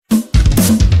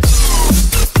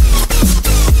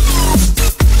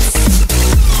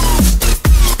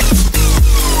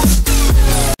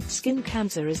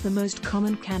cancer is the most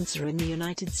common cancer in the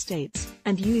United States,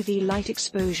 and UV light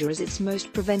exposure is its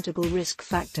most preventable risk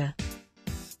factor.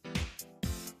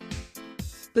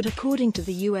 But according to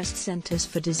the U.S. Centers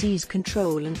for Disease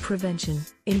Control and Prevention,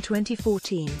 in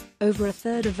 2014, over a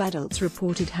third of adults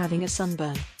reported having a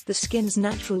sunburn, the skin's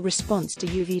natural response to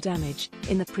UV damage,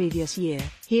 in the previous year.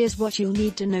 Here's what you'll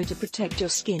need to know to protect your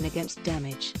skin against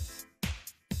damage.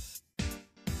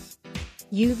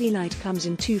 UV light comes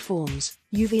in two forms: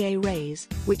 UVA rays,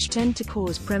 which tend to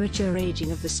cause premature aging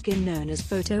of the skin known as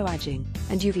photoaging,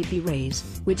 and UVB rays,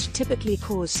 which typically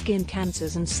cause skin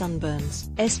cancers and sunburns.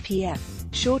 SPF,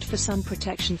 short for sun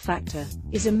protection factor,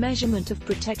 is a measurement of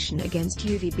protection against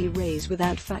UVB rays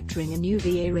without factoring in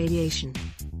UVA radiation.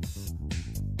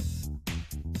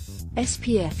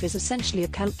 SPF is essentially a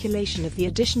calculation of the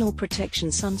additional protection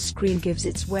sunscreen gives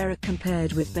its wearer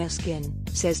compared with bare skin,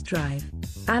 says Drive.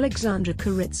 Alexandra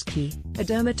Koritsky, a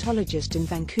dermatologist in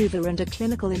Vancouver and a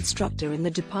clinical instructor in the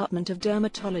Department of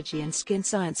Dermatology and Skin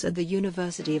Science at the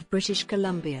University of British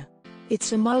Columbia.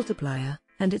 It's a multiplier,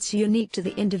 and it's unique to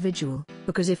the individual,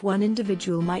 because if one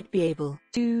individual might be able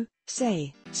to,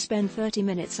 say, spend 30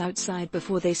 minutes outside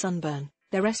before they sunburn,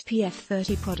 their SPF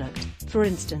 30 product, for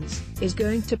instance, is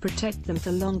going to protect them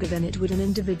for longer than it would an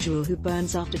individual who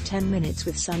burns after 10 minutes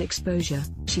with sun exposure,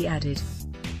 she added.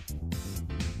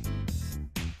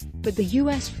 But the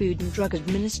U.S. Food and Drug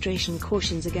Administration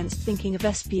cautions against thinking of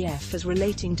SPF as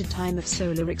relating to time of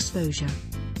solar exposure.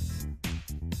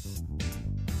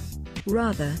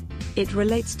 Rather, it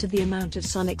relates to the amount of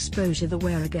sun exposure the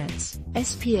wearer gets.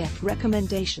 SPF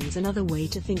recommendations: another way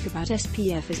to think about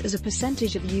SPF is as a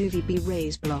percentage of UVB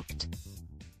rays blocked.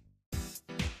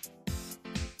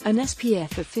 An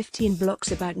SPF of 15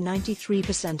 blocks about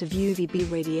 93% of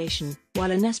UVB radiation,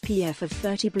 while an SPF of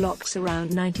 30 blocks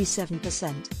around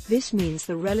 97%. This means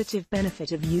the relative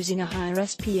benefit of using a higher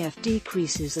SPF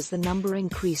decreases as the number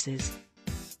increases.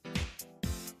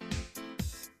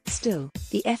 Still,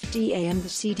 the FDA and the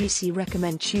CDC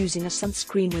recommend choosing a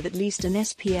sunscreen with at least an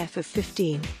SPF of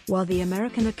 15, while the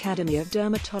American Academy of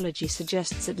Dermatology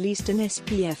suggests at least an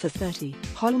SPF of 30.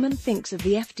 Holman thinks of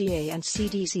the FDA and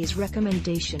CDC's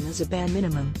recommendation as a bare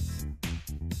minimum.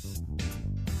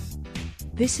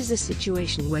 This is a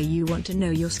situation where you want to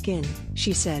know your skin,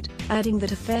 she said, adding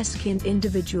that a fair-skinned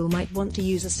individual might want to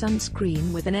use a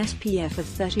sunscreen with an SPF of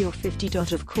 30 or 50.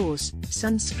 Of course,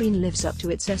 sunscreen lives up to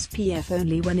its SPF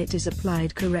only when it is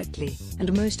applied correctly,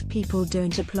 and most people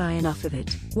don't apply enough of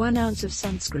it. 1 ounce of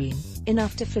sunscreen,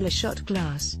 enough to fill a shot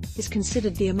glass, is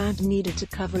considered the amount needed to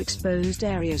cover exposed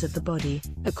areas of the body,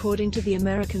 according to the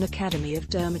American Academy of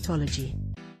Dermatology.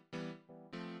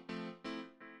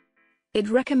 It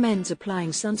recommends applying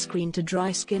sunscreen to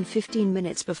dry skin 15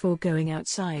 minutes before going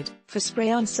outside. For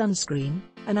spray-on sunscreen,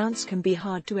 an ounce can be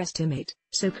hard to estimate,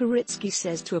 so Koritsky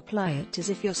says to apply it as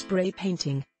if you're spray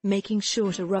painting, making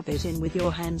sure to rub it in with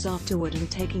your hands afterward and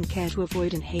taking care to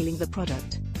avoid inhaling the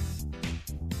product.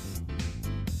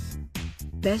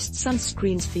 Best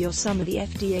sunscreens for your summer. The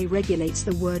FDA regulates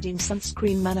the wording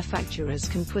sunscreen manufacturers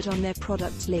can put on their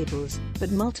products' labels, but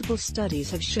multiple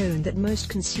studies have shown that most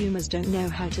consumers don't know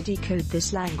how to decode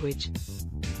this language.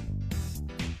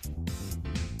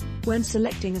 When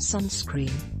selecting a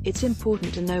sunscreen, it's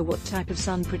important to know what type of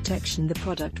sun protection the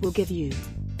product will give you.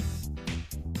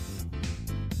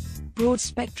 Broad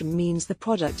spectrum means the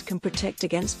product can protect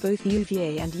against both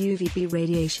UVA and UVB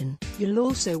radiation. You'll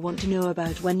also want to know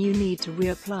about when you need to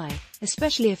reapply,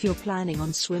 especially if you're planning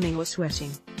on swimming or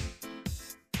sweating.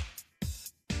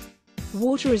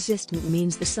 Water-resistant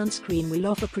means the sunscreen will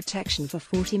offer protection for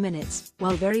 40 minutes,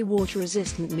 while very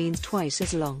water-resistant means twice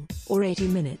as long, or 80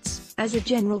 minutes. As a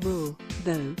general rule,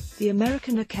 though, the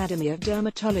American Academy of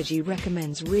Dermatology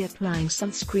recommends reapplying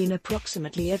sunscreen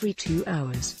approximately every 2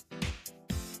 hours.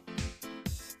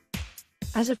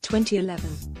 As of 2011,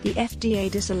 the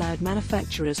FDA disallowed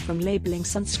manufacturers from labeling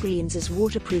sunscreens as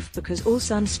waterproof because all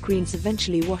sunscreens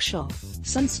eventually wash off.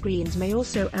 Sunscreens may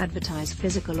also advertise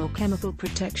physical or chemical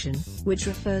protection, which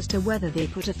refers to whether they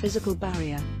put a physical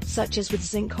barrier, such as with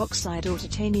zinc oxide or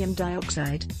titanium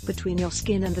dioxide, between your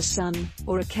skin and the sun,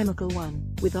 or a chemical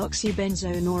one, with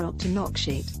oxybenzone or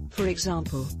octinoxate, for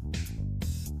example.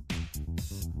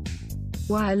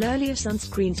 While earlier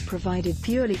sunscreens provided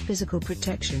purely physical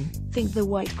protection, think the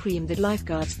white cream that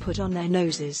lifeguards put on their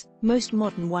noses, most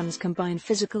modern ones combine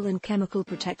physical and chemical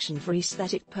protection for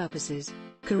aesthetic purposes,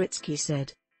 Koritsky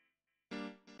said.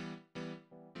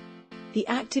 The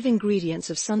active ingredients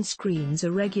of sunscreens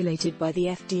are regulated by the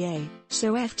FDA,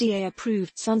 so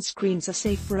FDA-approved sunscreens are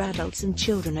safe for adults and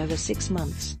children over 6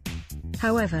 months.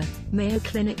 However, Mayo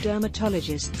Clinic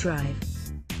dermatologist Drive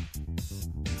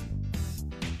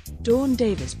Dawn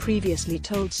Davis previously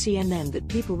told CNN that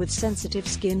people with sensitive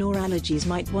skin or allergies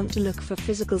might want to look for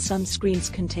physical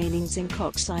sunscreens containing zinc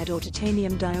oxide or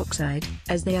titanium dioxide,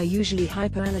 as they are usually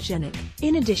hypoallergenic.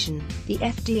 In addition, the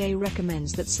FDA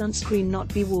recommends that sunscreen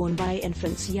not be worn by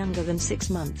infants younger than 6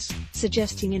 months,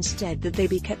 suggesting instead that they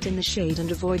be kept in the shade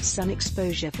and avoid sun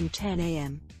exposure from 10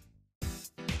 a.m.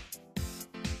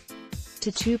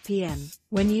 to 2 p.m.,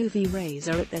 when UV rays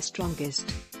are at their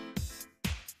strongest.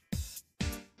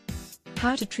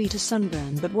 How to treat a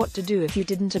sunburn, but what to do if you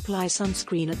didn't apply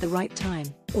sunscreen at the right time,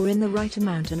 or in the right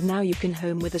amount, and now you can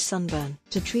home with a sunburn.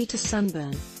 To treat a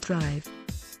sunburn, Thrive.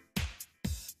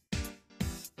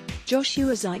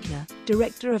 Joshua Zeichner,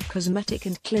 Director of Cosmetic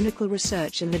and Clinical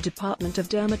Research in the Department of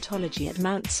Dermatology at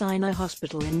Mount Sinai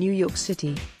Hospital in New York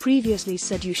City, previously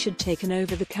said you should take an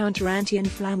over-the-counter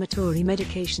anti-inflammatory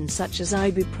medication such as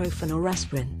ibuprofen or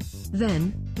aspirin.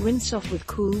 Then, rinse off with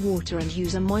cool water and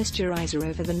use a moisturizer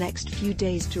over the next few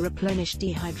days to replenish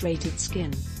dehydrated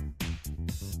skin.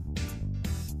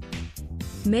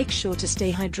 Make sure to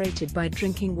stay hydrated by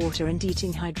drinking water and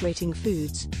eating hydrating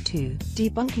foods. 2.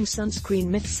 Debunking sunscreen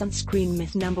myth. Sunscreen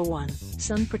myth number 1.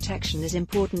 Sun protection is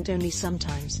important only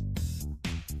sometimes.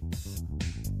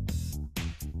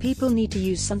 People need to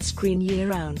use sunscreen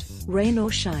year-round, rain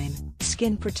or shine.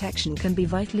 Skin protection can be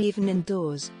vital even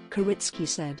indoors, Kuritsky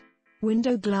said.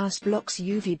 Window glass blocks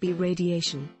UVB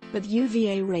radiation, but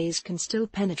UVA rays can still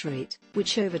penetrate,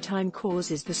 which over time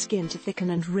causes the skin to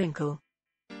thicken and wrinkle.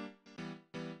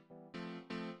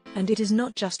 And it is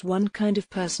not just one kind of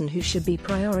person who should be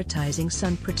prioritizing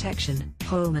sun protection,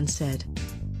 Holman said.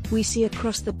 We see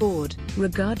across the board,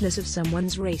 regardless of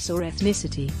someone's race or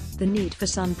ethnicity, the need for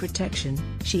sun protection,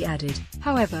 she added.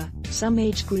 However, some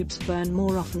age groups burn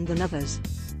more often than others.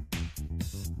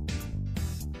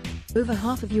 Over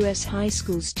half of U.S. high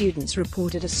school students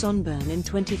reported a sunburn in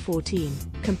 2014,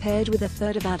 compared with a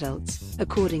third of adults,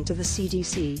 according to the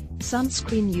CDC.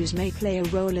 Sunscreen use may play a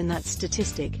role in that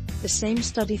statistic. The same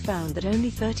study found that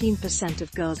only 13%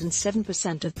 of girls and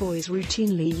 7% of boys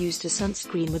routinely used a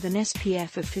sunscreen with an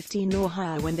SPF of 15 or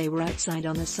higher when they were outside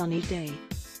on a sunny day.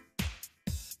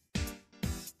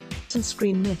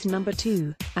 Sunscreen myth number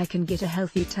 2, I can get a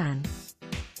healthy tan.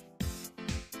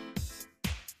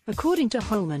 According to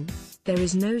Holman, there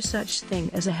is no such thing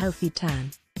as a healthy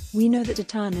tan. We know that a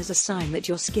tan is a sign that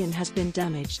your skin has been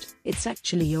damaged. It's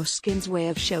actually your skin's way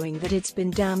of showing that it's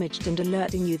been damaged and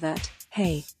alerting you that,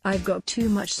 hey, I've got too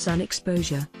much sun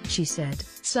exposure, she said.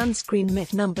 Sunscreen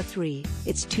myth number 3,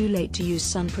 it's too late to use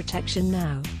sun protection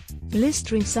now.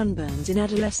 Blistering sunburns in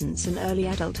adolescence and early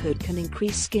adulthood can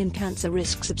increase skin cancer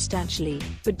risk substantially,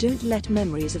 but don't let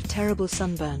memories of terrible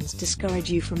sunburns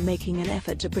discourage you from making an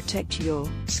effort to protect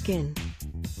your skin.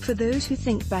 For those who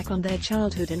think back on their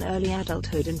childhood and early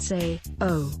adulthood and say,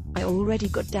 oh, I already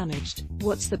got damaged,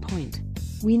 what's the point?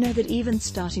 We know that even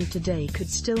starting today could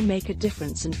still make a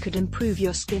difference and could improve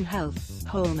your skin health,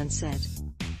 Holman said.